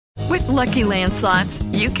Lucky Land Slots,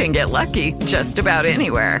 you can get lucky just about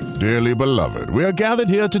anywhere. Dearly beloved, we are gathered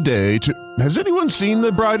here today to... Has anyone seen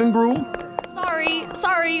the bride and groom?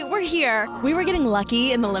 Sorry, we're here. We were getting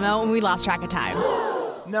lucky in the limo and we lost track of time.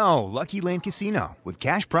 No, Lucky Land Casino, with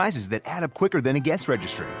cash prizes that add up quicker than a guest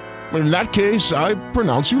registry. In that case, I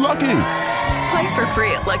pronounce you lucky. Play for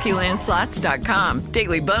free at LuckyLandSlots.com.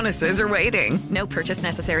 Daily bonuses are waiting. No purchase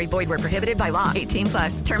necessary. Void where prohibited by law.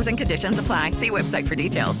 18+. Terms and conditions apply. See website for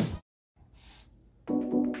details.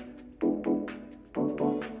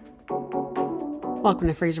 Welcome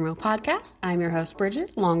to Freezer Milk Podcast. I'm your host,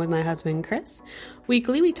 Bridget, along with my husband, Chris.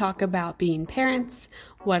 Weekly, we talk about being parents,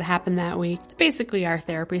 what happened that week. It's basically our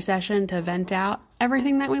therapy session to vent out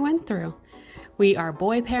everything that we went through. We are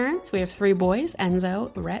boy parents. We have 3 boys,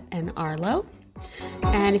 Enzo, Rhett, and Arlo.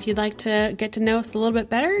 And if you'd like to get to know us a little bit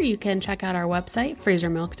better, you can check out our website,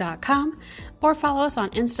 freezermilk.com, or follow us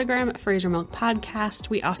on Instagram at Freezer Milk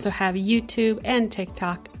Podcast. We also have YouTube and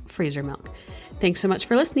TikTok, Freezer Milk. Thanks so much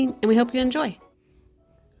for listening, and we hope you enjoy.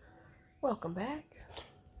 Welcome back.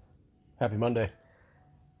 Happy Monday.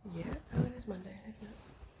 Yeah, it is Monday, isn't it?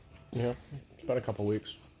 Yeah, it's been a couple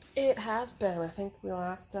weeks. It has been. I think we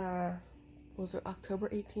last, was it October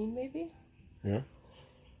 18 maybe? Yeah.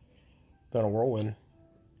 Been a whirlwind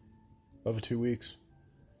of 2 weeks.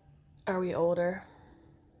 Are we older?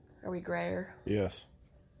 Are we grayer? Yes.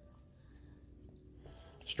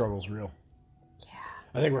 Struggle's real. Yeah.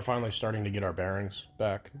 I think we're finally starting to get our bearings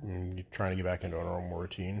back and trying to get back into a normal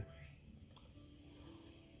routine.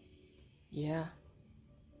 Yeah.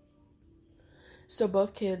 So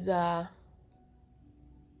both kids got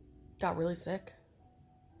really sick.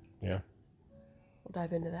 Yeah. We'll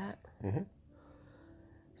dive into that. Mm-hmm.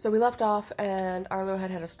 So we left off, and Arlo had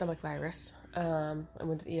a stomach virus, and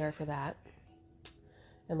went to the ER for that,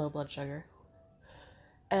 and low blood sugar.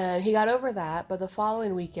 And he got over that, but the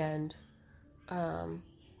following weekend,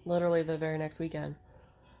 literally the very next weekend,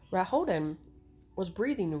 Rhett Holden was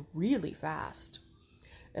breathing really fast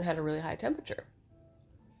and had a really high temperature.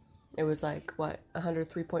 It was like,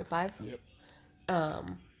 103.5? Yep.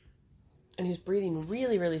 And he was breathing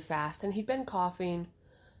really, really fast, and he'd been coughing,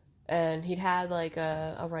 and he'd had like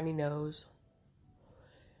a runny nose.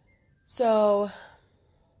 So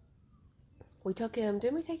we took him,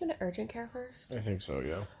 didn't we take him to urgent care first? I think so,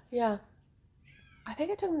 yeah. Yeah. I think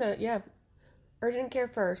I took him to, urgent care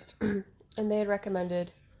first. And they had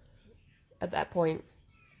recommended at that point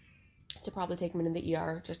to probably take him into the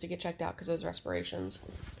ER just to get checked out because of his respirations.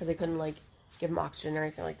 Because they couldn't give him oxygen or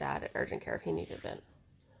anything like that at urgent care if he needed it.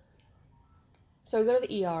 So we go to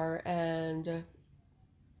the ER and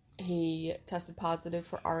he tested positive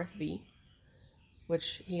for RSV,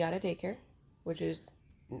 which he got at daycare, which is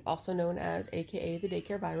also known as AKA the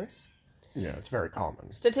daycare virus. Yeah, it's very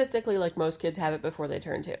common. Statistically, most kids have it before they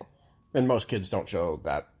turn 2. And most kids don't show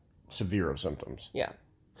that severe of symptoms. Yeah.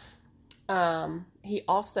 He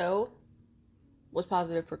also was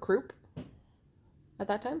positive for croup at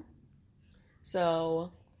that time.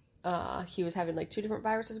 So he was having 2 different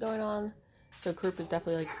viruses going on. So croup is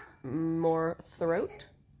definitely more throat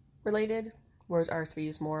related, whereas RSV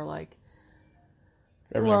is more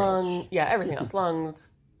Everything lung. else. Yeah, everything else.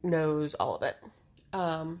 Lungs, nose, all of it.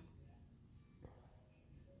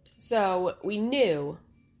 So we knew,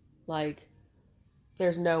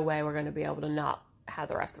 there's no way we're going to be able to not have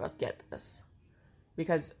the rest of us get this.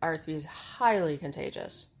 Because RSV is highly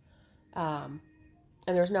contagious. And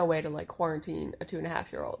there's no way to, quarantine a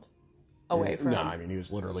 2.5-year-old away from... No, I mean, he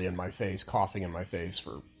was literally in my face, coughing in my face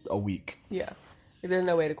for a week. Yeah. There's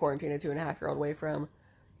no way to quarantine a 2.5-year-old away from,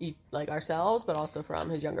 ourselves, but also from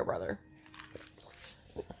his younger brother.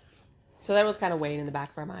 So that was kind of weighing in the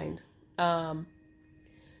back of our mind.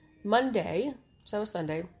 Monday, so that was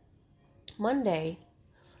Sunday. Monday,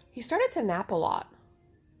 he started to nap a lot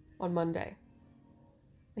on Monday.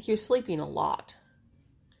 He was sleeping a lot.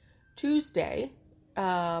 Tuesday,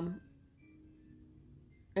 and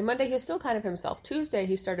Monday he was still kind of himself. Tuesday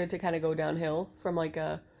he started to kind of go downhill from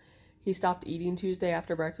he stopped eating Tuesday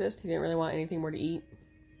after breakfast. He didn't really want anything more to eat.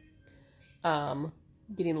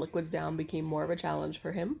 Getting liquids down became more of a challenge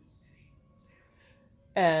for him.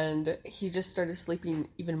 And he just started sleeping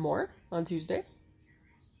even more on Tuesday.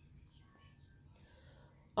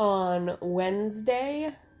 On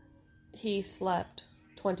Wednesday, he slept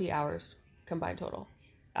 20 hours combined total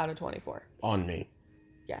out of 24. On me.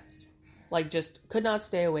 Yes. Just could not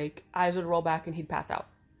stay awake. Eyes would roll back and he'd pass out.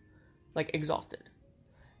 Exhausted.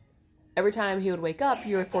 Every time he would wake up,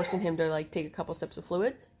 you were forcing him to take a couple sips of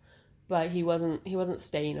fluids, but he wasn't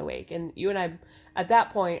staying awake. And you and I, at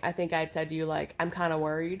that point, I think I'd said to you I'm kind of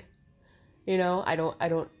worried. I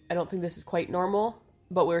don't think this is quite normal.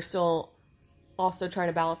 But we're still also trying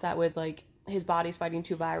to balance that with, like, his body's fighting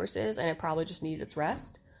 2 viruses, and it probably just needs its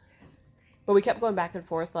rest. But we kept going back and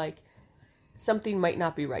forth, like, something might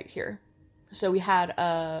not be right here. So we had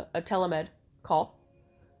a telemed call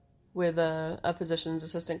with a physician's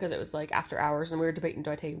assistant, because it was, like, after hours, and we were debating,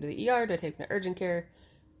 do I take him to the ER, do I take him to urgent care,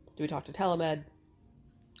 do we talk to telemed?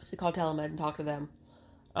 So we called telemed and talked to them.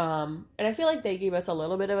 And I feel like they gave us a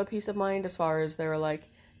little bit of a peace of mind, as far as they were like,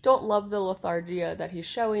 don't love the lethargia that he's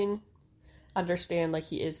showing, understand, like,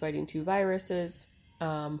 he is fighting 2 viruses,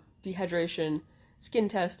 dehydration, skin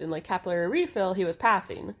test, and, like, capillary refill, he was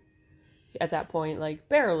passing at that point, like,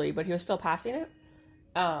 barely, but he was still passing it.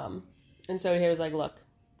 And so he was like, look,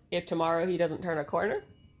 if tomorrow he doesn't turn a corner,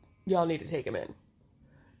 y'all need to take him in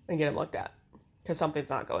and get him looked at, because something's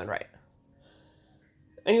not going right.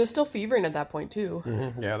 And he was still fevering at that point, too.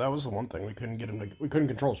 Mm-hmm. Yeah, that was the one thing. We couldn't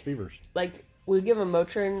control his fevers. Like, we'd give him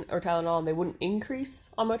Motrin or Tylenol, and they wouldn't increase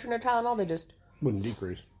on Motrin or Tylenol, they just... Wouldn't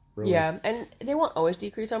decrease, really. Yeah, and they won't always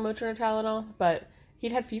decrease on Motrin or Tylenol, but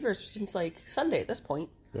he'd had fevers since, like, Sunday at this point.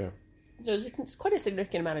 Yeah. So it's quite a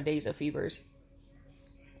significant amount of days of fevers.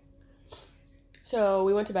 So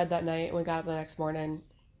we went to bed that night, and we got up the next morning.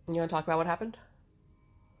 You want to talk about what happened?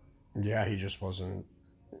 Yeah, he just wasn't...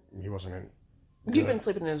 He wasn't in... You've been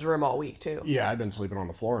sleeping in his room all week, too. Yeah, I'd been sleeping on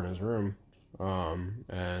the floor in his room. And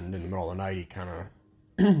in the middle of the night, he kind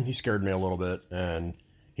of... he scared me a little bit, and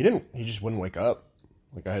he just wouldn't wake up.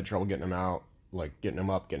 Like, I had trouble getting him out, like, getting him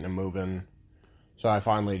up, getting him moving. So I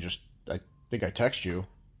finally I think I texted you.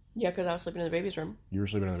 Yeah, because I was sleeping in the baby's room. You were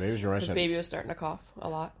sleeping in the baby's room. His baby was starting to cough a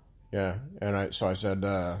lot. Yeah, and I said,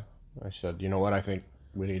 you know what, I think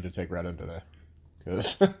we need to take Rhett in today.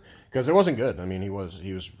 Because it wasn't good. I mean, he was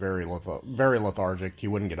very lethargic. He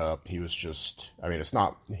wouldn't get up. He was just, I mean, it's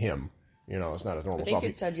not him. You know, it's not his normal I think self.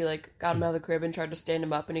 it said you, like, got him out of the crib and tried to stand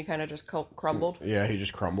him up, and he kind of just crumbled. Yeah, he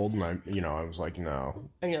just crumbled, and I was like, no.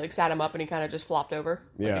 And you, like, sat him up, and he kind of just flopped over.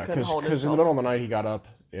 Like, Yeah, because in the middle of the night, he got up,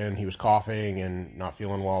 and he was coughing and not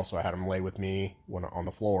feeling well, so I had him lay with me on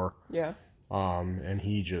the floor. Yeah. And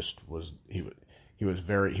he just was, he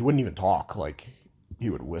wouldn't even talk. Like, he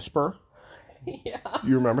would whisper. Yeah.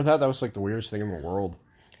 You remember that? That was, like, the weirdest thing in the world.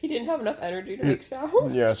 He didn't have enough energy to make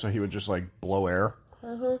sound. Yeah, so he would just, like, blow air.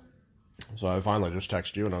 Uh-huh. So I finally just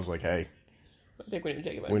texted you, and I was like, hey. I think we need to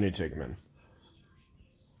take him in. We need to take him in.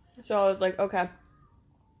 So I was like, okay.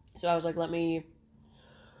 So I was like, let me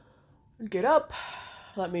get up.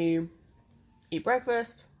 Let me eat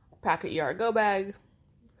breakfast. Pack an ER go bag.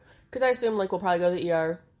 Because I assume, like, we'll probably go to the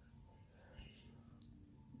ER.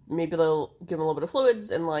 Maybe they'll give him a little bit of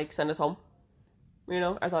fluids and, like, send us home. You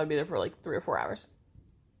know, I thought I'd be there for, like, 3 or 4 hours.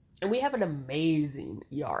 And we have an amazing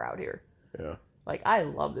ER out here. Yeah. Like, I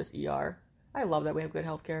love this ER. I love that we have good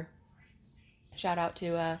healthcare. Shout out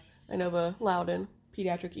to Inova Loudon,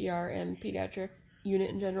 pediatric ER and pediatric unit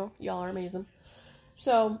in general. Y'all are amazing.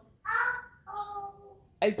 So,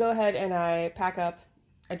 I go ahead and I pack up.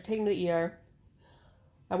 I take him to the ER.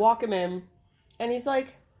 I walk him in. And he's,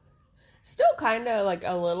 like, still kind of, like,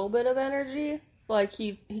 a little bit of energy. Like,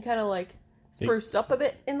 he kind of, like, spruced up a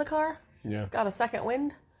bit in the car. Yeah. Got a second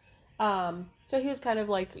wind. So he was kind of,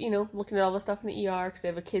 like, you know, looking at all the stuff in the ER, because they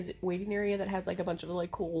have a kids waiting area that has, like, a bunch of,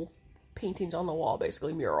 like, cool paintings on the wall,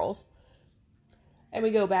 basically murals. And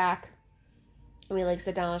we go back, and we, like,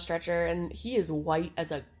 sit down on a stretcher, and he is white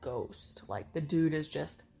as a ghost. Like, the dude is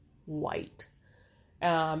just white.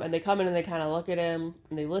 And they come in and they kind of look at him,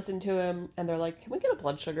 and they listen to him, and they're like, can we get a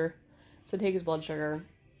blood sugar? So take his blood sugar,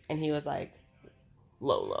 and he was, like,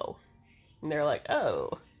 low. And they're like,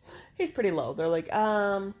 oh, he's pretty low. They're like,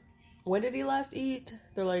 when did he last eat?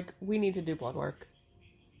 They're like, we need to do blood work.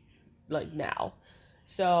 Like, now.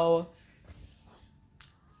 So,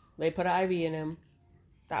 they put an IV in him.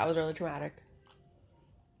 That was really traumatic.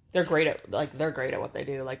 They're great at what they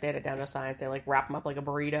do. Like, they had it down to science. They, like, wrap him up like a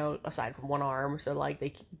burrito, aside from one arm. So, like,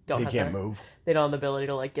 they can't move. They don't have the ability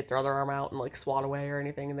to, like, get their other arm out and, like, swat away or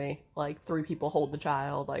anything. And they, like, 3 people hold the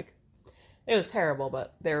child. Like, it was terrible,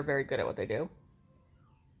 but they were very good at what they do.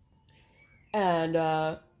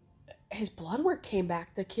 And, his blood work came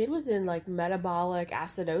back. The kid was in, like, metabolic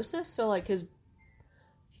acidosis. So, like, his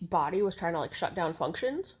body was trying to, like, shut down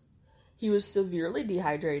functions. He was severely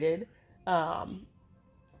dehydrated, on,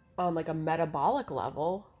 like, a metabolic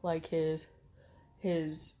level. Like, all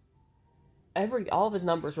of his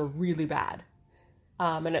numbers were really bad.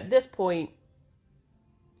 And at this point,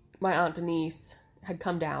 my Aunt Denise had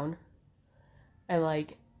come down, and,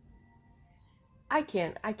 like, I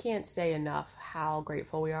can't say enough how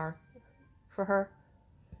grateful we are for her.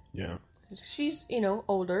 Yeah. She's, you know,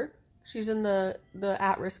 older. She's in the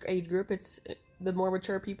at-risk age group. It's the more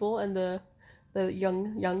mature people and the the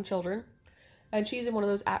young children. And she's in one of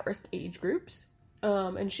those at-risk age groups.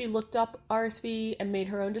 And she looked up RSV and made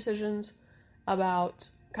her own decisions about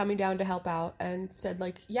coming down to help out and said,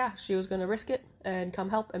 like, yeah, she was going to risk it and come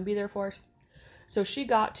help and be there for us. So she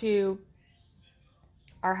got to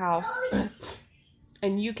our house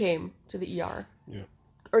and you came to the ER. Yeah.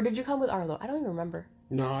 Or did you come with Arlo? I don't even remember.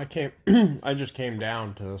 No, I came. I just came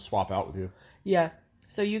down to swap out with you. Yeah.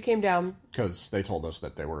 So you came down. Because they told us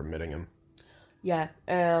that they were admitting him. Yeah.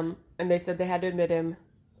 And they said they had to admit him.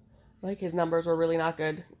 Like, his numbers were really not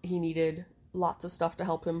good. He needed lots of stuff to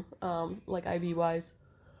help him, like IV-wise.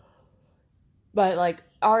 But, like,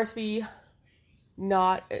 RSV,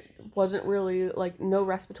 it wasn't really, like, no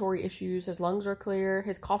respiratory issues. His lungs were clear.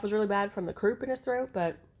 His cough was really bad from the croup in his throat,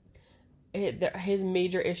 but his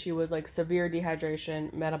major issue was, like, severe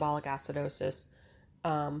dehydration, metabolic acidosis,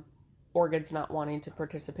 organs not wanting to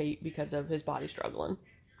participate because of his body struggling.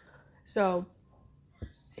 So,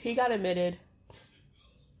 he got admitted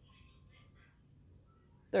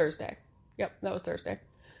Thursday. Yep, that was Thursday.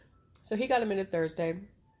 So he got admitted Thursday.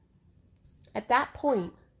 At that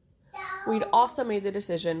point, we'd also made the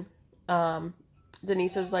decision.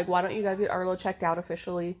 Denise was like, why don't you guys get Arlo checked out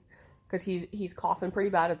officially? Because he's coughing pretty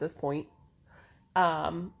bad at this point.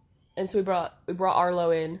 And so we brought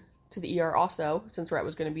Arlo in to the ER also, since Rhett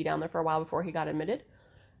was going to be down there for a while before he got admitted,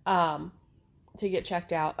 to get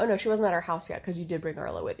checked out. Oh, no, she wasn't at our house yet, because you did bring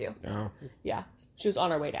Arlo with you. Oh. Yeah. She was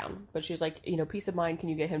on her way down, but she was like, peace of mind, can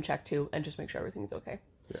you get him checked too, and just make sure everything's okay.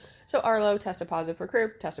 Yeah. So Arlo tested positive for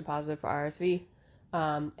croup, tested positive for RSV.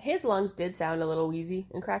 His lungs did sound a little wheezy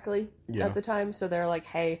and crackly at the time, so they're like,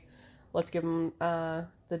 hey, let's give him the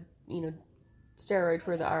steroid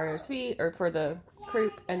for the RSV, or for the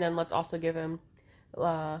croup, and then let's also give him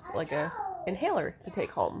like a inhaler to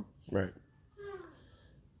take home. Right.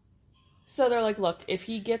 So they're like, look, if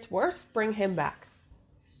he gets worse, bring him back.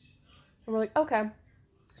 And we're like, okay.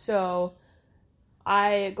 So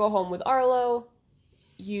I go home with Arlo.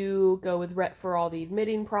 You go with Rhett for all the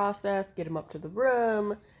admitting process, get him up to the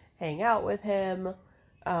room, hang out with him,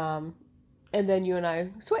 and then you and I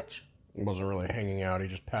switch. He wasn't really hanging out. He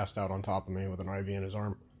just passed out on top of me with an IV in his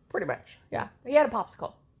arm. Pretty much, yeah. He had a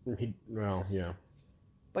popsicle. Yeah.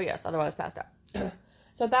 But yes, otherwise passed out.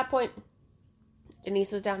 So at that point,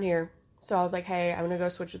 Denise was down here. So I was like, hey, I'm going to go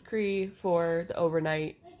switch with Cree for the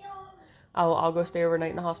overnight. I'll go stay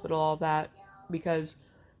overnight in the hospital, all that, because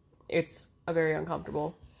it's a very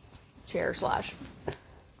uncomfortable chair /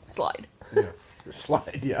 slide. Yeah.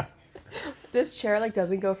 Slide, yeah. This chair, like,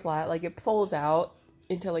 doesn't go flat. Like, it pulls out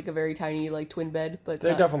into, like, a very tiny, like, twin bed. But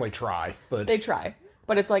they definitely try. But they try.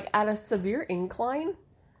 But it's, like, at a severe incline,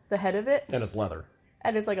 the head of it. And it's leather.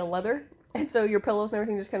 And it's, like, a leather. And so your pillows and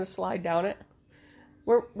everything just kind of slide down it.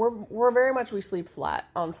 We're very much, we sleep flat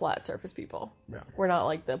on flat surface people. Yeah. We're not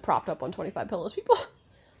like the propped up on 25 pillows people.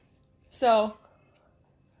 So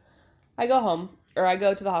I go home, or I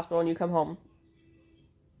go to the hospital and you come home.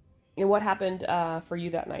 And what happened for you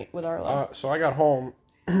that night with Arlo? So I got home.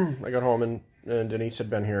 And Denise had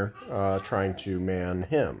been here trying to man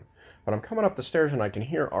him. But I'm coming up the stairs and I can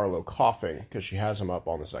hear Arlo coughing because she has him up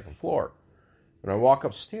on the second floor. And I walk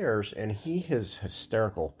upstairs, and he is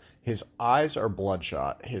hysterical. His eyes are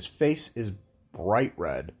bloodshot. His face is bright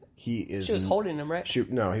red. He is. She was holding him, right?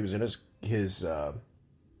 No, he was in his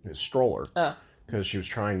stroller. Because she was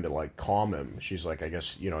trying to, like, calm him. She's like, I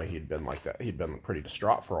guess, he'd been like that. He'd been pretty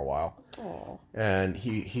distraught for a while. Aww. And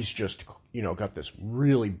he's just, got this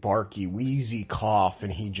really barky, wheezy cough,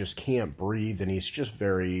 and he just can't breathe, and he's just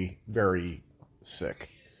very, very sick.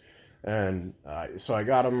 And so I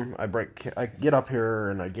got him. I get up here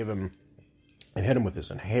and I hit him with this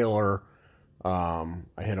inhaler. I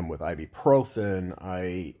hit him with ibuprofen.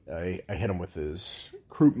 I hit him with his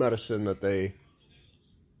croup medicine that they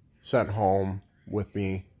sent home with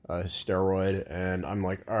me, his steroid. And I'm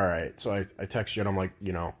like, all right. So I text you and I'm like,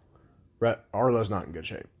 Rhett, Arlo's not in good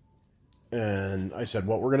shape. And I said,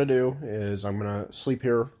 what we're going to do is I'm going to sleep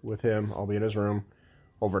here with him. I'll be in his room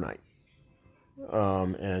overnight.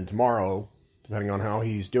 And tomorrow, depending on how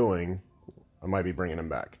he's doing, I might be bringing him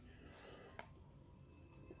back.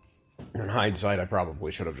 In hindsight, I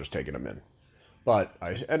probably should have just taken him in. But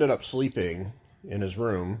I ended up sleeping in his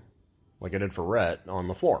room, like I did for Rhett, on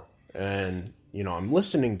the floor. And, I'm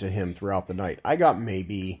listening to him throughout the night. I got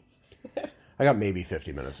maybe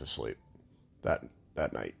 50 minutes of sleep that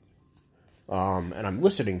night. And I'm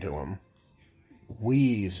listening to him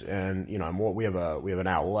wheeze, and we have an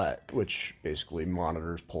outlet which basically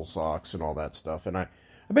monitors pulse ox and all that stuff, and I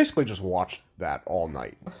basically just watched that all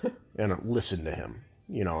night and listened to him,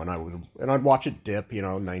 and I'd watch it dip,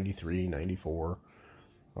 93, 94,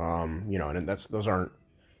 And those aren't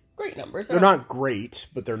great numbers. They're not great,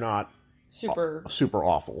 but they're not super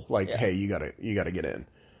awful. Like, hey, you gotta get in.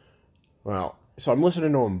 Well, so I'm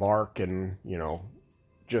listening to him bark, and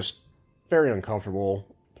just very uncomfortable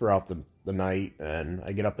throughout the night. And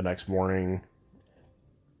I get up the next morning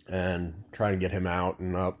and try to get him out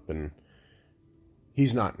and up, and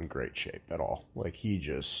he's not in great shape at all. Like, he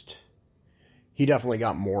definitely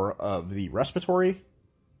got more of the respiratory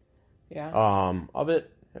of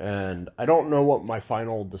it. And I don't know what my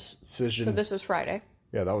final decision... So this was Friday.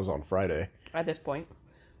 Yeah, that was on Friday. At this point.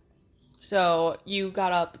 So you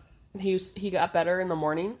got up, he got better in the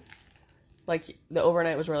morning. Like, the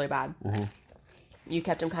overnight was really bad. Mm-hmm. You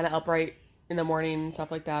kept him kind of upright in the morning and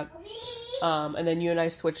stuff like that. And then you and I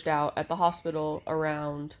switched out at the hospital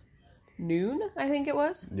around noon, I think it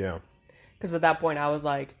was. Yeah. Because at that point I was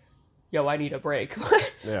like, yo, I need a break.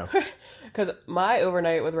 Yeah. Because my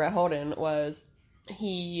overnight with Rhett Holden was...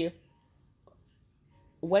 He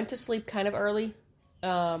went to sleep kind of early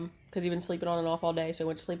because he'd been sleeping on and off all day. So he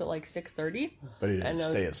went to sleep at like 6:30. But he didn't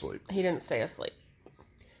stay asleep. He didn't stay asleep.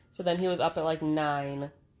 So then he was up at like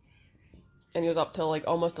 9. And he was up till like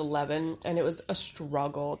almost 11. And it was a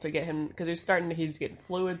struggle to get him because he was getting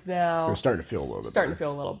fluids now. He was starting to feel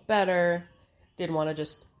a little better. Didn't want to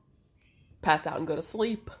just pass out and go to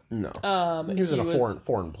sleep. No. He was in a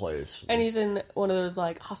foreign place. And he's in one of those,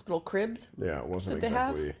 like, hospital cribs. Yeah, it wasn't that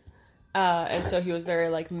exactly... and so he was very,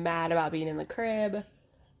 like, mad about being in the crib.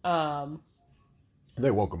 They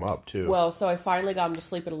woke him up, too. Well, so I finally got him to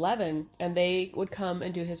sleep at 11, and they would come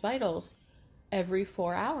and do his vitals every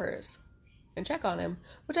 4 hours and check on him.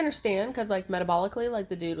 Which I understand, because, like, metabolically, like,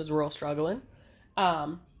 the dude was real struggling.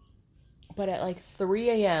 But at, like, 3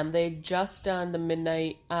 a.m., they'd just done the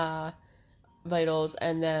midnight... vitals,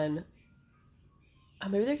 and then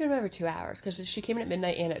maybe they're doing them every 2 hours because she came in at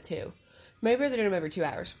midnight and at 2. Maybe they're doing them every 2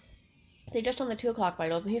 hours. They just done the 2 o'clock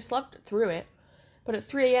vitals, and he slept through it. But at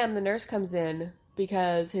 3 a.m., the nurse comes in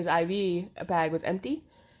because his IV bag was empty.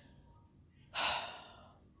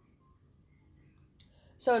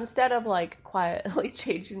 So instead of like quietly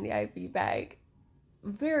changing the IV bag,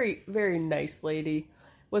 very, very nice lady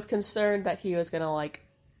was concerned that he was gonna like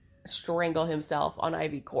strangle himself on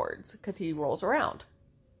IV cords because he rolls around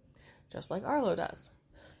just like Arlo does.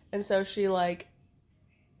 And so she like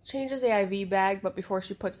changes the IV bag, but before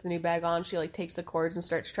she puts the new bag on, she like takes the cords and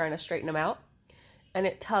starts trying to straighten them out, and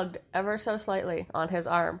it tugged ever so slightly on his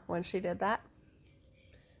arm when she did that,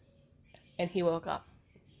 and he woke up,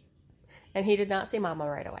 and he did not see Mama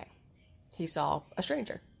right away. He saw a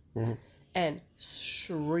stranger and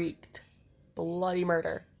shrieked bloody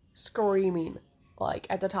murder, screaming like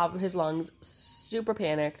at the top of his lungs, super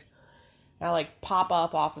panicked. And I like pop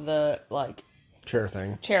up off of the like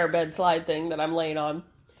chair bed slide thing that I'm laying on,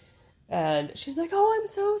 and she's like, "Oh, I'm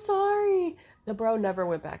so sorry." The bro never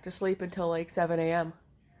went back to sleep until like 7 a.m.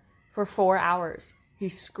 for 4 hours. He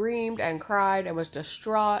screamed and cried and was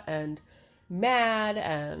distraught and mad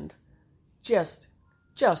and just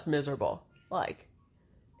miserable. Like,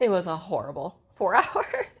 it was a horrible 4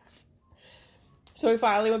 hours. So we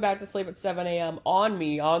finally went back to sleep at 7 a.m. on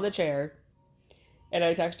me, on the chair. And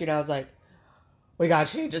I texted you and I was like, we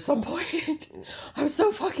gotta change at some point. I'm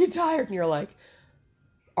so fucking tired. And you're like,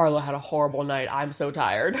 Arlo had a horrible night. I'm so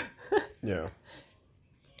tired. Yeah.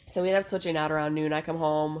 So we ended up switching out around noon. I come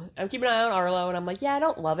home. I'm keeping an eye on Arlo. And I'm like, yeah, I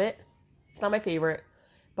don't love it. It's not my favorite.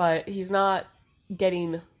 But he's not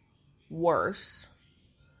getting worse.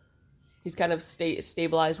 He's kind of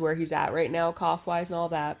stabilized where he's at right now, cough-wise and all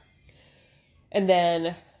that. And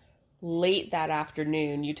then late that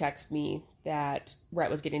afternoon, you text me that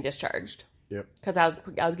Rhett was getting discharged. Yep. Because I was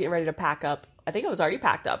getting ready to pack up. I think I was already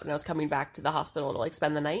packed up, and I was coming back to the hospital to like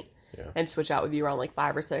spend the night and switch out with you around like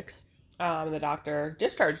 5 or 6. And the doctor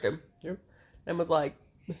discharged him. Yep. And was like,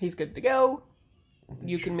 he's good to go.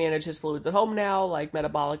 You can manage his fluids at home now. Like,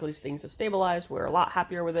 metabolically, things have stabilized. We're a lot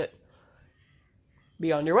happier with it.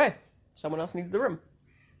 Be on your way. Someone else needs the room.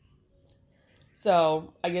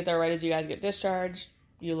 So I get there right as you guys get discharged.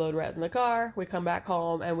 You load Rhett in the car. We come back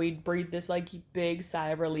home, and we breathe this like big sigh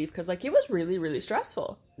of relief because like it was really, really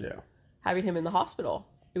stressful. Yeah. Having him in the hospital,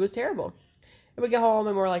 it was terrible. And we get home,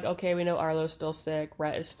 and we're like, okay, we know Arlo's still sick.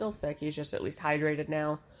 Rhett is still sick. He's just at least hydrated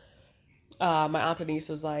now. My aunt Denise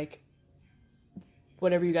was like,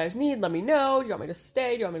 whatever you guys need, let me know. Do you want me to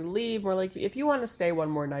stay? Do you want me to leave? And we're like, if you want to stay one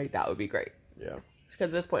more night, that would be great. Yeah. Because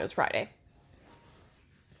at this point, it was Friday.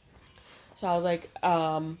 So I was like,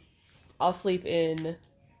 I'll sleep in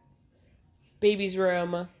baby's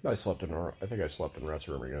room. I think I slept in Rhett's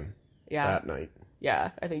room again. Yeah. That night.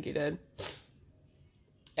 Yeah, I think you did.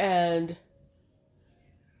 And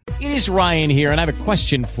It is Ryan here, and I have a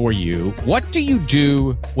question for you. What do you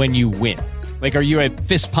do when you win? Like, are you a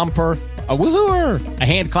fist pumper, a woohooer, a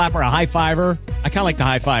hand clapper, a high fiver? I kind of like the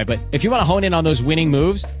high five, but if you want to hone in on those winning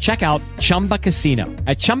moves, check out Chumba Casino.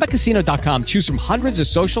 At ChumbaCasino.com, choose from hundreds of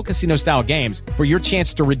social casino-style games for your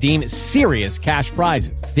chance to redeem serious cash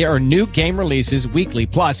prizes. There are new game releases weekly,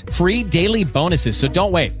 plus free daily bonuses. So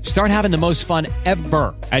don't wait. Start having the most fun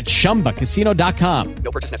ever at ChumbaCasino.com.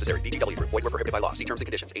 No purchase necessary. VGW. Void where prohibited by law. See terms and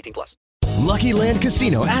conditions. 18+. Lucky Land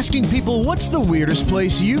Casino, asking people, what's the weirdest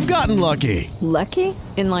place you've gotten lucky? Lucky?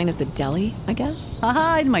 In line at the deli, I guess?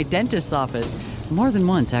 Aha, in my dentist's office. More than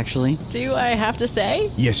once, actually. Do I have to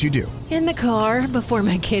say? Yes, you do. In the car before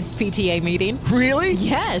my kids' PTA meeting. Really?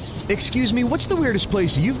 Yes. Excuse me, what's the weirdest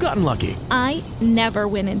place you've gotten lucky? I never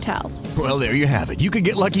win and tell. Well, there you have it. You can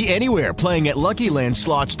get lucky anywhere, playing at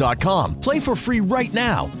LuckyLandSlots.com. Play for free right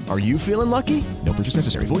now. Are you feeling lucky? No purchase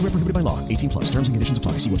necessary. Void where prohibited by law. 18+. Terms and conditions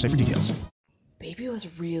apply. See website for details. Baby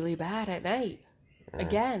was really bad at night.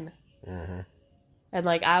 Again. Mm-hmm. And,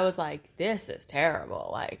 like, I was like, this is terrible.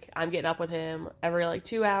 Like, I'm getting up with him every, like,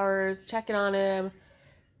 2 hours, checking on him.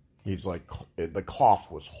 He's like, the cough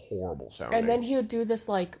was horrible sounding. And then he would do this,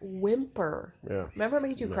 like, whimper. Yeah. Remember it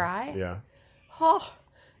made you cry? Yeah. Oh,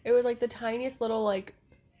 it was, like, the tiniest little, like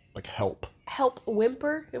help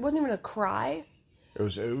whimper. It wasn't even a cry. It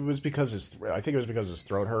was because I think it was because his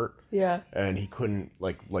throat hurt. Yeah. And he couldn't,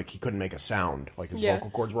 he couldn't make a sound. Like, his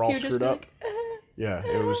vocal cords were all screwed up. Yeah,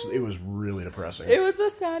 it was really depressing. It was the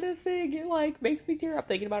saddest thing. It, like, makes me tear up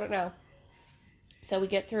thinking about it now. So we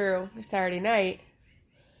get through Saturday night,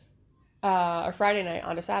 or Friday night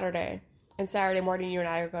onto Saturday. And Saturday morning, you and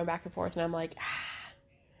I are going back and forth, and I'm like,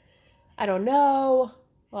 I don't know.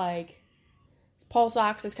 Like, pulse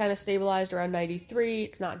ox is kind of stabilized around 93.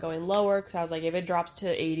 It's not going lower, because I was like, if it drops to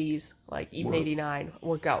 80s, like even 89,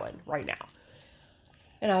 we're going right now.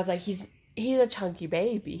 And I was like, he's a chunky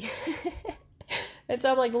baby. And so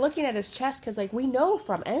I'm, like, looking at his chest, because, like, we know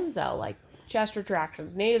from Enzo, like, chest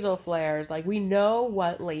retractions, nasal flares, like, we know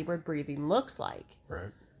what labored breathing looks like.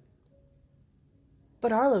 Right.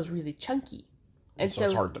 But Arlo's really chunky. And so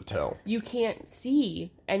it's hard to tell. You can't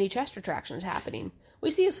see any chest retractions happening.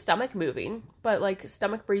 We see his stomach moving, but, like,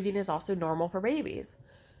 stomach breathing is also normal for babies.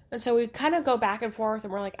 And so we kind of go back and forth,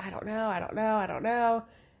 and we're like, I don't know.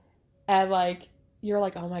 And, like, you're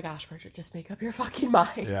like, oh my gosh, Bridget, just make up your fucking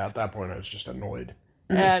mind. Yeah, at that point I was just annoyed.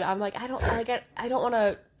 And I'm like, I don't want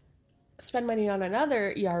to spend money on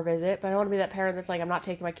another ER visit, but I don't want to be that parent that's like, I'm not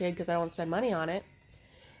taking my kid because I don't want to spend money on it.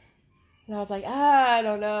 And I was like, I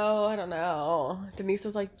don't know. Denise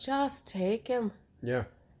was like, just take him. Yeah.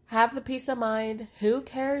 Have the peace of mind. Who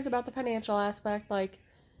cares about the financial aspect? Like,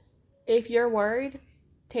 if you're worried,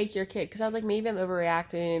 take your kid. Because I was like, maybe I'm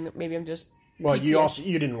overreacting. Maybe I'm just Well, PTSD.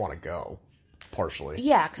 you didn't want to go, partially.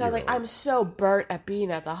 Yeah, because I was like, I'm so burnt at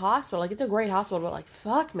being at the hospital. Like, it's a great hospital, but, like,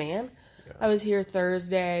 fuck, man. Yeah. I was here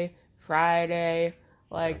Thursday, Friday.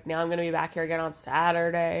 Like, now I'm going to be back here again on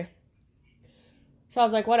Saturday. So I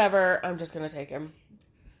was like, whatever. I'm just going to take him.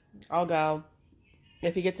 I'll go.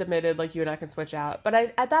 If he gets admitted, like, you and I can switch out. But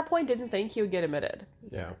I, at that point, didn't think he would get admitted.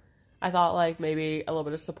 Yeah. I thought, like, maybe a little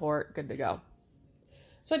bit of support, good to go.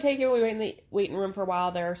 So I take him. We wait in the waiting room for a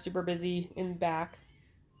while. They're super busy in the back.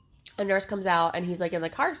 A nurse comes out, and he's, like, in the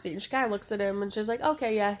car seat. And she kind of looks at him, and she's like,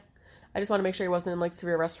 okay, yeah. I just want to make sure he wasn't in, like,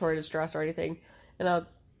 severe respiratory distress or anything. And I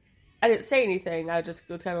didn't say anything. I just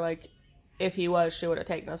was kind of like, if he was, she would have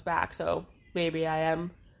taken us back. So maybe I am,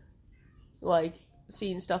 like,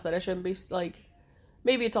 seeing stuff that I shouldn't be, like,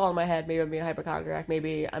 maybe it's all in my head. Maybe I'm being a hypochondriac.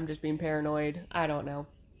 Maybe I'm just being paranoid. I don't know.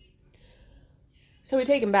 So we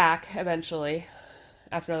take him back eventually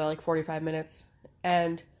after another, like, 45 minutes.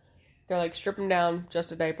 And they're like, strip him down,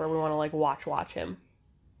 just a diaper. We want to, like, watch him.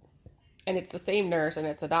 And it's the same nurse and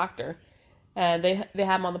it's the doctor. And they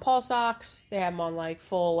have him on the pulse ox. They have him on, like,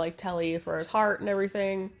 full, like, telly for his heart and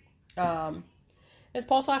everything. His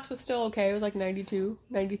pulse ox was still okay. It was, like, 92,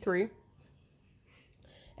 93.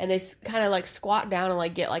 And they kind of, like, squat down and,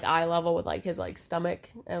 like, get, like, eye level with, like, his, like, stomach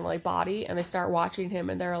and, like, body. And they start watching him,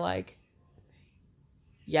 and they're like,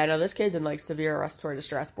 yeah, no, this kid's in, like, severe respiratory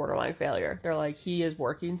distress, borderline failure. They're like, he is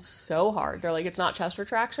working so hard. They're like, it's not chest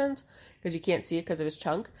retractions, because you can't see it because of his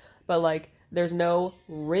chunk. But, like, there's no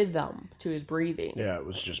rhythm to his breathing. Yeah, it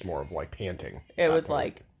was just more of, like, panting. It was,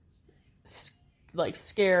 like,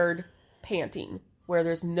 scared panting, where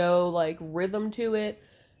there's no, like, rhythm to it.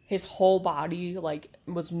 His whole body, like,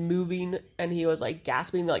 was moving, and he was, like,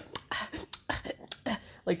 gasping, like,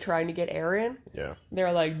 like, trying to get air in. Yeah.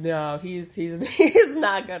 They're like, no, he's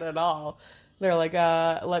not good at all. They're like,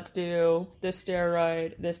 let's do this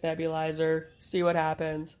steroid, this nebulizer, see what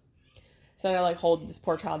happens. So then I like hold this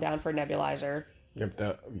poor child down for a nebulizer. Yep.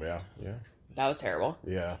 Yeah. That was terrible.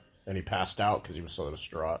 Yeah. And he passed out because he was so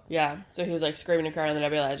distraught. Yeah. So he was like screaming and crying on the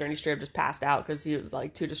nebulizer, and he straight up just passed out because he was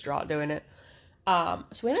like too distraught doing it. So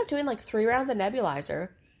we ended up doing like 3 rounds of nebulizer,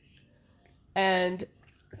 and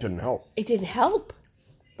it didn't help. It didn't help.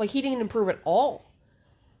 Like, he didn't improve at all.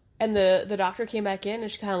 And the doctor came back in,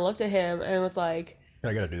 and she kind of looked at him and was like,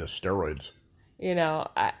 I gotta do the steroids. You know,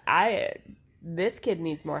 this kid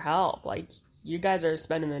needs more help. Like, you guys are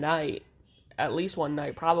spending the night, at least one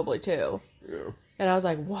night, probably 2. Yeah. And I was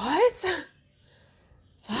like, what?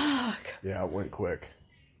 Fuck. Yeah, it went quick.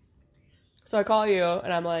 So I call you,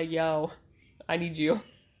 and I'm like, yo, I need you.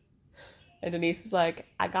 And Denise is like,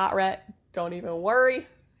 I got Rhett. Don't even worry.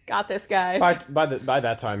 Got this, guys. By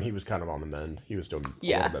that time, he was kind of on the mend. He was doing a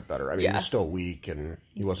little bit better. I mean, he was still weak, and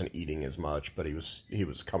he wasn't eating as much, but he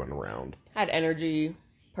was coming around. Had energy,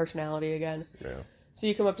 personality again. Yeah. So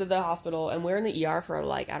you come up to the hospital, and we're in the ER for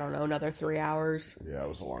like, I don't know, another 3 hours. Yeah, it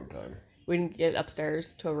was a long time. We didn't get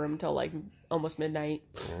upstairs to a room till like almost midnight.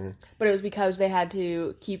 Mm-hmm. But it was because they had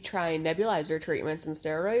to keep trying nebulizer treatments and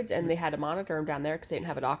steroids, and they had to monitor him down there because they didn't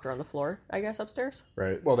have a doctor on the floor, I guess, upstairs.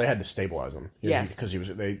 Right. Well, they had to stabilize him. Yes. Because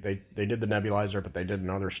they did the nebulizer, but they did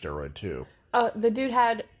another steroid too. The dude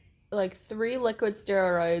had like 3 liquid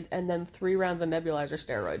steroids and then 3 rounds of nebulizer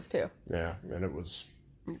steroids too. Yeah, and it was...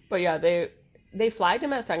 But yeah, they flagged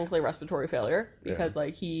him as technically respiratory failure because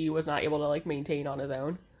like he was not able to like maintain on his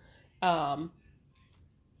own.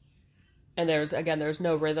 And there's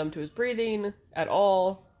no rhythm to his breathing at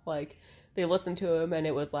all. Like, they listened to him and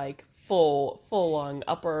it was like full lung,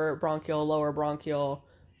 upper bronchial, lower bronchial.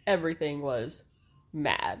 Everything was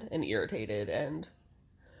mad and irritated and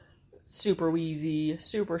super wheezy,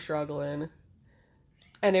 super struggling.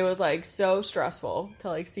 And it was like so stressful to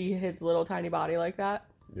like see his little tiny body like that.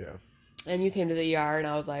 Yeah. And you came to the ER and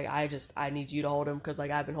I was like, I need you to hold him because like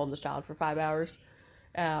I've been holding this child for 5 hours.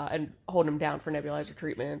 And holding him down for nebulizer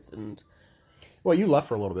treatments. And well, you left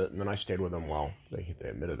for a little bit, and then I stayed with him while they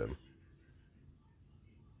admitted him.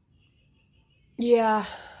 Yeah.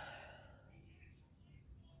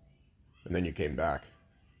 And then you came back.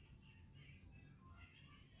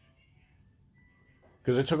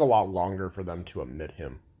 Because it took a lot longer for them to admit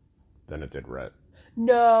him than it did Rhett.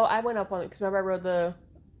 No, I went up on it, because remember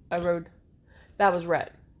that was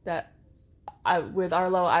Rhett. With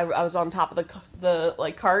Arlo, I was on top of the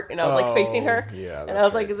like cart, and I was like facing her. Yeah, and I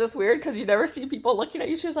was like, is this weird? Because you never see people looking at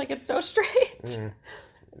you. She was like, it's so strange. Yeah.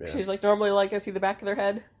 She was like, normally like I see the back of their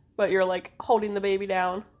head, but you're like holding the baby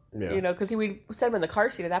down. Yeah. You know, because we set him in the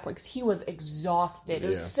car seat at that point because he was exhausted. It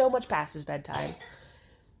was so much past his bedtime.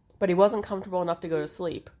 But he wasn't comfortable enough to go to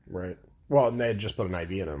sleep. Right. Well, and they had just put an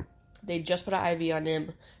IV in him. They just put an IV on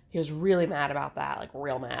him. He was really mad about that, like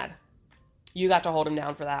real mad. You got to hold him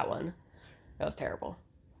down for that one. That was terrible.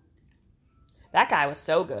 That guy was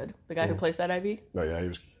so good. The guy who placed that IV. Oh yeah,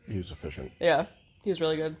 he was efficient. Yeah, he was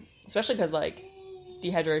really good, especially because like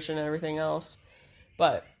dehydration and everything else.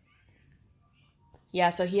 But yeah,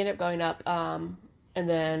 so he ended up going up, and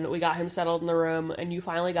then we got him settled in the room, and you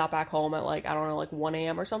finally got back home at like, I don't know, like 1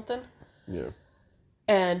 a.m. or something. Yeah.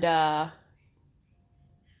 And that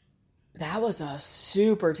was a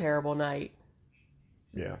super terrible night.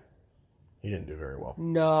 Yeah. He didn't do very well.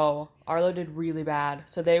 No. Arlo did really bad.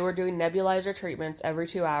 So they were doing nebulizer treatments every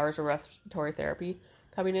 2 hours of respiratory therapy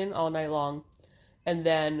coming in all night long. And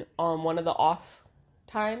then on one of the off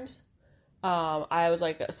times, I was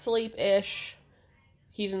like asleep-ish.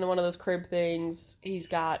 He's in one of those crib things. He's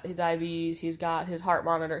got his IVs. He's got his heart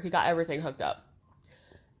monitor. He got everything hooked up.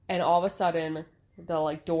 And all of a sudden, the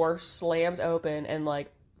like door slams open and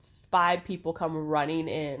like 5 people come running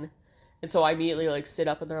in. And so I immediately like sit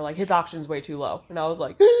up and they're like, his oxygen's way too low. And I was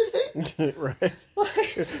like, right.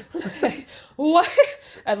 like, what?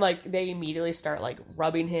 And like they immediately start like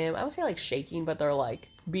rubbing him. I would say like shaking, but they're like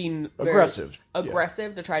being aggressive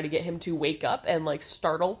to try to get him to wake up and like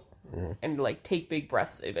startle and like take big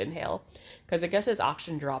breaths of inhale. Because I guess his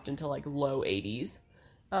oxygen dropped into like low 80s.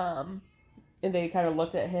 And they kind of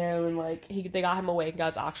looked at him and like they got him awake and got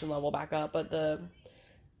his oxygen level back up. But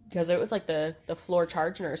because it was like the floor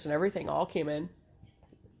charge nurse and everything all came in.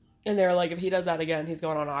 And they were like, if he does that again, he's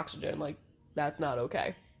going on oxygen. Like, that's not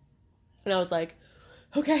okay. And I was like,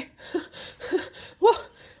 okay. Whoa,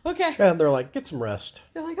 okay. And they're like, get some rest.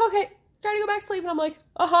 They're like, okay, try to go back to sleep. And I'm like,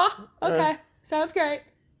 uh-huh, okay, sounds great.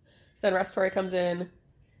 So then respiratory comes in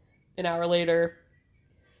an hour later.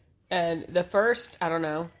 And the first, I don't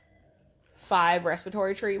know, 5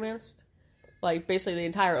 respiratory treatments, like basically the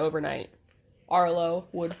entire overnight, Arlo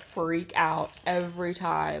would freak out every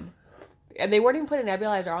time And they weren't even putting a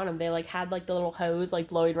nebulizer on him. They, like, had, like, the little hose, like,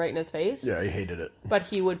 blowing right in his face. Yeah, he hated it. But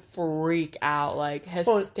he would freak out, like,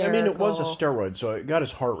 hysterical. Well, I mean, it was a steroid, so it got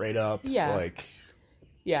his heart rate up. Yeah. Like...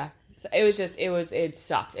 Yeah. So it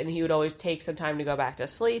sucked. And he would always take some time to go back to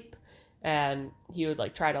sleep. And he would,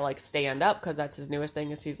 like, try to, like, stand up, because that's his newest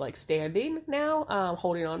thing, is he's, like, standing now,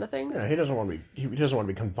 holding on to things. Yeah, he doesn't want to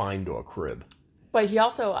be confined to a crib. But he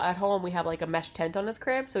also, at home, we have, like, a mesh tent on his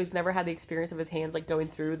crib, so he's never had the experience of his hands, like, going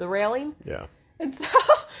through the railing. Yeah. And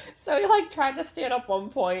so he, like, tried to stand up one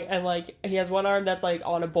point, and, like, he has one arm that's, like,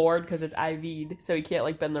 on a board because it's IV'd, so he can't,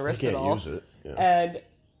 like, bend the wrist at all. He can't use it. Yeah. And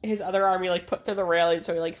his other arm he, like, put through the railing,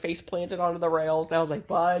 so he, like, face planted onto the rails, and I was like,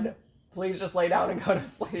 bud, please just lay down and go to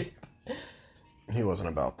sleep. He wasn't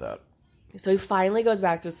about that. So he finally goes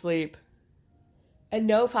back to sleep. And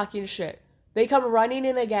no fucking shit. They come running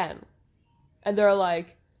in again. And they're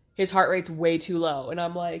like, his heart rate's way too low. And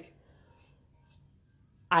I'm like,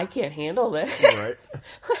 I can't handle this. Right.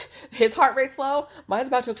 His heart rate's low. Mine's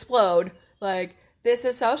about to explode. Like, this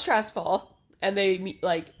is so stressful. And they,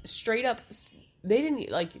 like, straight up,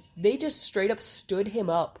 they just straight up stood him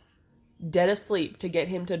up, dead asleep, to get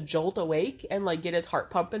him to jolt awake and, like, get his heart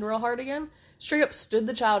pumping real hard again. Straight up stood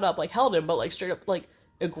the child up, like, held him, but, like, straight up, like,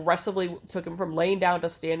 aggressively took him from laying down to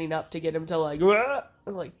standing up to get him to,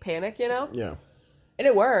 like panic, you know? Yeah. And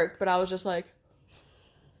it worked, but I was just like...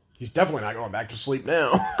 He's definitely not going back to sleep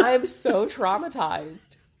now. I am so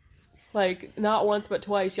traumatized. Like, not once but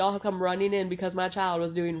twice, y'all have come running in because my child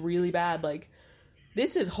was doing really bad. Like,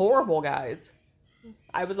 this is horrible, guys.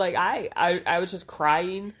 I was like, I was just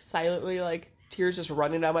crying silently, like, tears just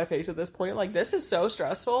running down my face at this point. Like, this is so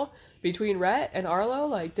stressful. Between Rhett and Arlo,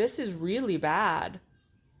 like, this is really bad.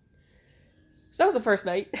 So that was the first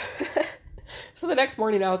night. So the next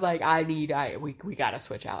morning I was like, we gotta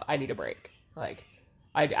switch out. I need a break. Like,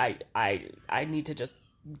 I need to just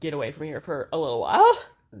get away from here for a little while.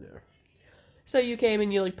 Yeah. So you came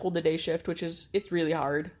and you, like, pulled the day shift, it's really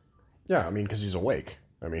hard. Yeah, I mean, because he's awake.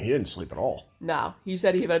 I mean, he didn't sleep at all. No. You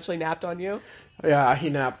said he eventually napped on you? Yeah, he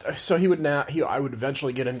napped. So he would nap. I would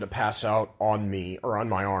eventually get him to pass out on me, or on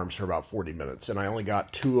my arms, for about 40 minutes. And I only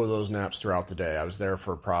got 2 of those naps throughout the day. I was there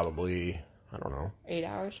for probably, I don't know. 8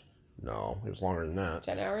 hours? No, it was longer than that.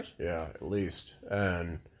 10 hours? Yeah, at least.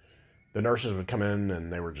 And the nurses would come in,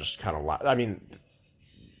 and they were just kind of loud. I mean,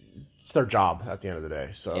 it's their job at the end of the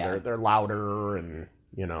day. So yeah. they're louder, and,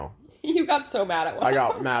 you know. You got so mad at one. I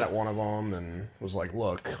got mad at one of them and was like,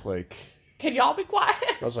 look, like... Can y'all be quiet?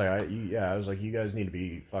 I was like, you guys need to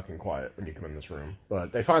be fucking quiet when you come in this room.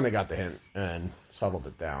 But they finally got the hint and settled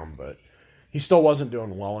it down. But he still wasn't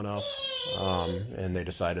doing well enough. And they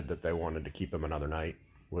decided that they wanted to keep him another night,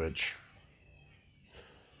 which...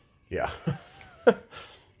 Yeah.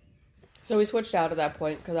 So we switched out at that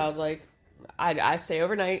point because I was like, I stay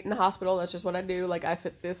overnight in the hospital. That's just what I do. Like, I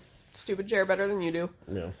fit this stupid chair better than you do.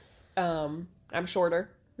 Yeah. I'm shorter.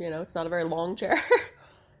 You know, it's not a very long chair.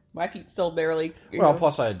 My feet still barely... Well,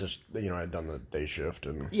 plus I had just, I had done the day shift.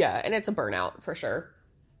 And yeah, and it's a burnout for sure.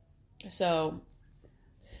 So,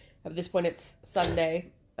 at this point, it's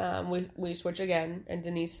Sunday. We switch again, and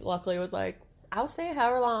Denise luckily was like, I'll stay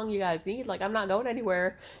however long you guys need. Like, I'm not going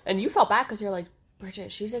anywhere. And you felt bad because you're like,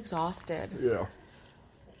 Bridget, she's exhausted. Yeah.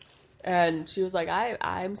 And she was like,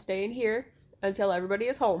 I'm staying here until everybody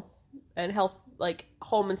is home. And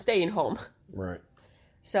home and staying home. Right.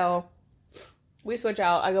 So, we switch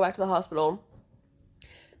out. I go back to the hospital.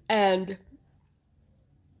 And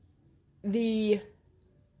the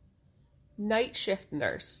night shift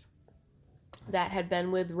nurse that had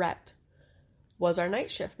been with Rhett was our night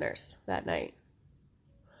shift nurse that night.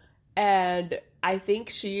 And I think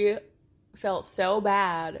she felt so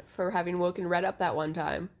bad for having woken Rhett up that one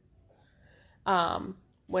time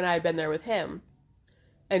when I had been there with him.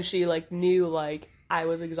 And she, knew, I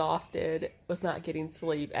was exhausted, was not getting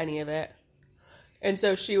sleep, any of it. And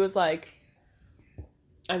so she was like,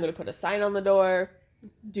 I'm going to put a sign on the door.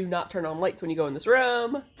 Do not turn on lights when you go in this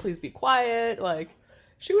room. Please be quiet.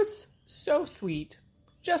 She was so sweet.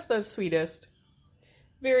 Just the sweetest.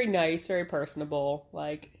 Very nice, very personable.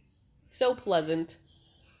 So pleasant.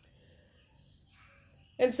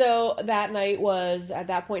 And so that night was, at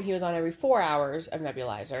that point, he was on every 4 hours of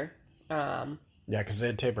nebulizer. Yeah, because they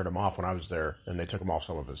had tapered him off when I was there, and they took him off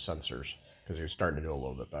some of his sensors, because he was starting to do a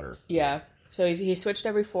little bit better. Yeah, so he switched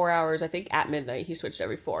every 4 hours. I think at midnight he switched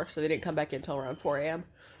every 4, so they didn't come back in until around 4 a.m.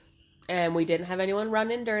 And we didn't have anyone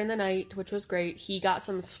run in during the night, which was great. He got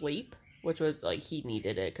some sleep, which was, he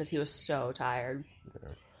needed it, because he was so tired. Yeah.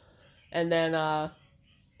 And then,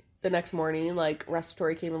 the next morning,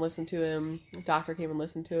 respiratory came and listened to him, the doctor came and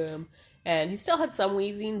listened to him, and he still had some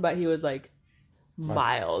wheezing, but he was,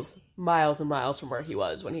 miles and miles from where he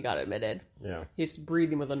was when he got admitted. Yeah. He's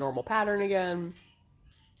breathing with a normal pattern again.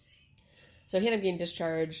 So he ended up getting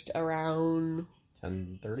discharged around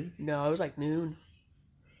 10:30? No, it was like noon.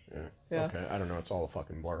 Yeah. Okay, I don't know. It's all a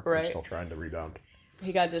fucking blur. Right. I'm still trying to rebound.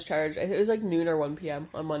 He got discharged. It was like noon or 1 p.m.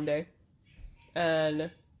 on Monday.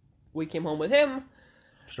 And we came home with him.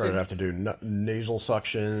 Started to have to do nasal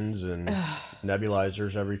suctions and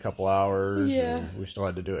nebulizers every couple hours. Yeah. And we still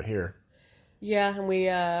had to do it here. Yeah, and we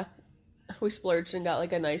splurged and got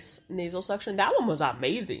like a nice nasal suction. That one was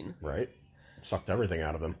amazing. Right. Sucked everything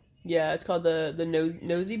out of him. Yeah, it's called the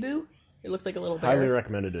Nosy Boo. It looks like a little bear. Highly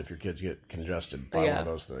recommended if your kids get congested by one of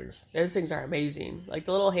those things. Those things are amazing. Like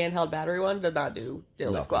the little handheld battery one did not do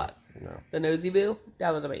diddly squat. No. The Nosy Boo,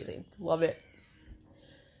 that was amazing. Love it.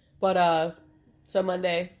 But so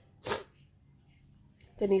Monday,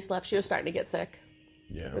 Denise left. She was starting to get sick.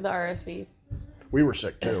 Yeah. With the RSV. We were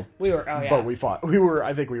sick too. We were. Oh yeah. But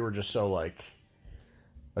I think we were just so like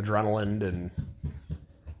adrenaline and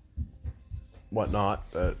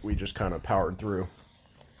whatnot that we just kind of powered through.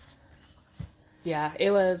 Yeah,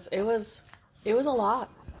 it was a lot.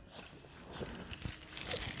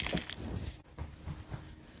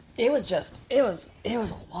 It was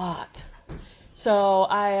a lot. So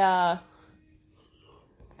I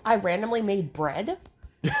randomly made bread.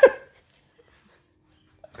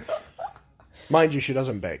 Mind you, she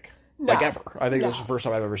doesn't bake. No. Like ever. I think this is the first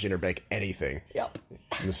time I've ever seen her bake anything. Yep.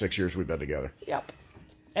 In the 6 years we've been together. Yep.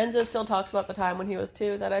 Enzo still talks about the time when he was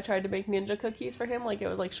 2 that I tried to make ninja cookies for him. Like, it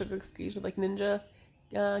was like sugar cookies with like ninja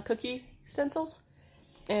cookie stencils.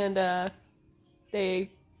 And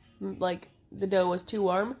they, like, the dough was too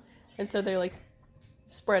warm. And so they, like,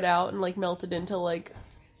 spread out and, like, melted into, like...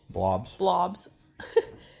 Blobs.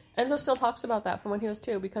 Enzo still talks about that from when he was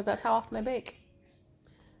 2 because that's how often I bake.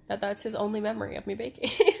 That's his only memory of me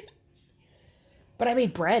baking. But I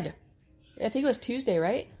made bread. I think it was Tuesday,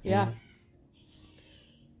 right? Yeah. Mm-hmm.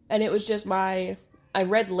 And it was just I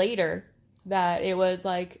read later that it was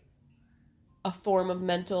like a form of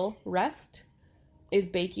mental rest is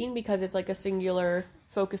baking because it's like a singular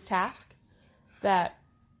focused task and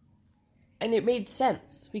it made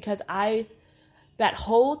sense because that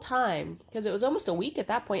whole time, because it was almost a week at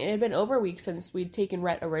that point, and it had been over a week since we'd taken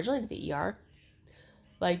Rhett originally to the ER.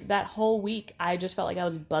 Like that whole week, I just felt like I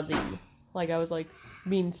was buzzing. Like I was like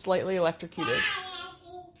being slightly electrocuted.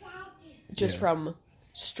 Just from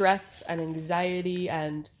stress and anxiety,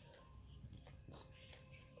 and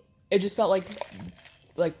it just felt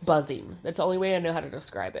like buzzing. That's the only way I know how to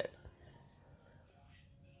describe it.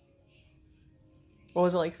 What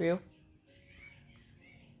was it like for you?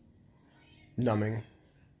 Numbing.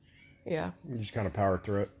 Yeah. We just kind of powered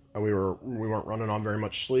through it. We weren't running on very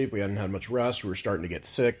much sleep. We hadn't had much rest. We were starting to get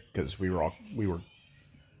sick because we had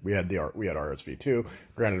RSV too.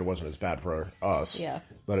 Granted, it wasn't as bad for us. Yeah.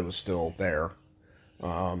 But it was still there.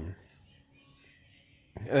 And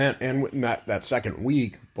in that second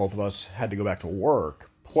week, both of us had to go back to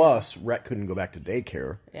work. Plus, Rhett couldn't go back to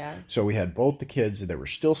daycare. Yeah. So we had both the kids that were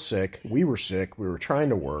still sick. We were sick. We were trying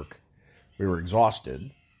to work. We were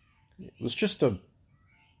exhausted. It was just it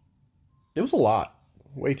was a lot.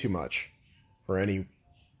 Way too much for anybody.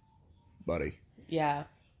 Yeah.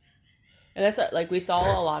 And that's like we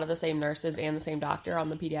saw a lot of the same nurses and the same doctor on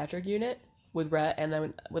the pediatric unit with Rhett and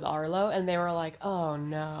then with Arlo, and they were like, "Oh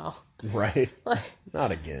no." Right.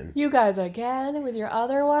 Not again. You guys again with your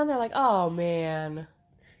other one? They're like, "Oh man."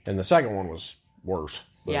 And the second one was worse.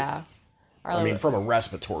 Yeah. I mean, from a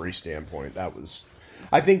respiratory standpoint, that was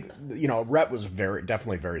I think Rhett was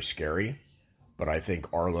definitely very scary. But I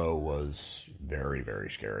think Arlo was very, very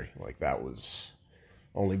scary. Like, that was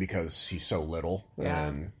only because he's so little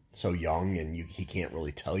and so young, and he can't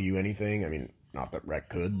really tell you anything. I mean, not that Rhett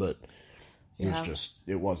could, but it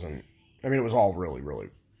was all really, really...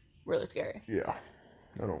 Really scary. Yeah.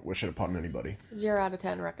 I don't wish it upon anybody. 0 out of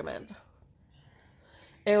 10 recommend.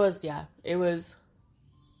 It was,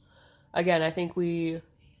 again, I think we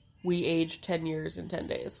aged 10 years in 10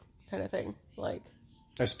 days kind of thing. Like...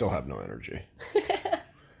 I still have no energy.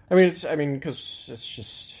 Because it's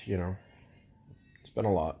just, it's been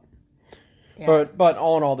a lot. Yeah. But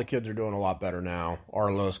all in all, the kids are doing a lot better now.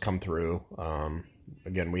 Arlo's come through.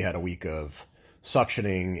 Again, we had a week of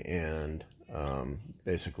suctioning and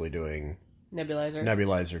basically doing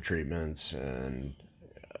nebulizer treatments, and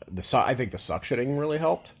I think the suctioning really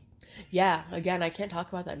helped. Yeah, again, I can't talk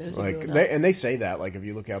about that nosy boo enough. They say that, like, if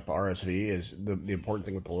you look up RSV, is the important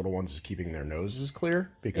thing with the little ones is keeping their noses clear,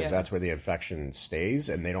 because that's where the infection stays,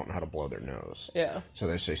 and they don't know how to blow their nose. Yeah. So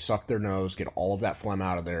they say suck their nose, get all of that phlegm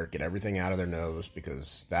out of there, get everything out of their nose,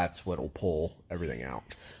 because that's what will pull everything out.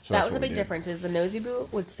 So that was a big difference, is the nosy boo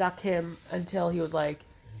would suck him until he was, like,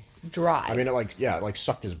 dry. I mean, it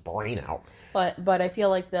sucked his brain out. But I feel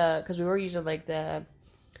like because we were using, like, the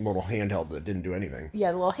little handheld that didn't do anything.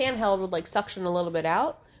 Yeah, the little handheld would, like, suction a little bit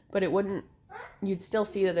out, but it wouldn't, you'd still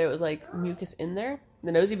see that there was, like, mucus in there.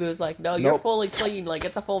 The nosy boo was like, no, you're fully clean, like,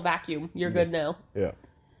 it's a full vacuum, you're good now. Yeah.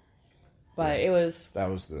 But it was... That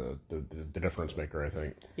was the difference maker, I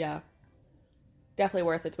think. Yeah. Definitely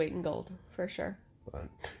worth its weight in gold, for sure. But,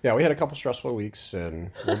 yeah, we had a couple stressful weeks, and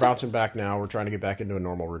we're bouncing back now. We're trying to get back into a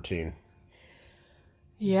normal routine.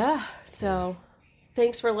 Yeah, so...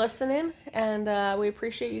 Thanks for listening, and we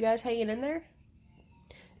appreciate you guys hanging in there.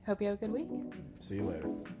 Hope you have a good week. See you later.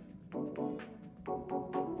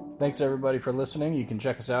 Thanks, everybody, for listening. You can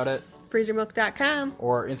check us out at freezermilk.com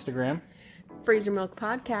or Instagram. Freezer Milk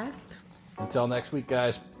Podcast. Until next week,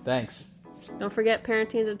 guys. Thanks. Don't forget,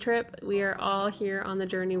 parenting's a trip. We are all here on the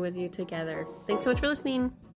journey with you together. Thanks so much for listening.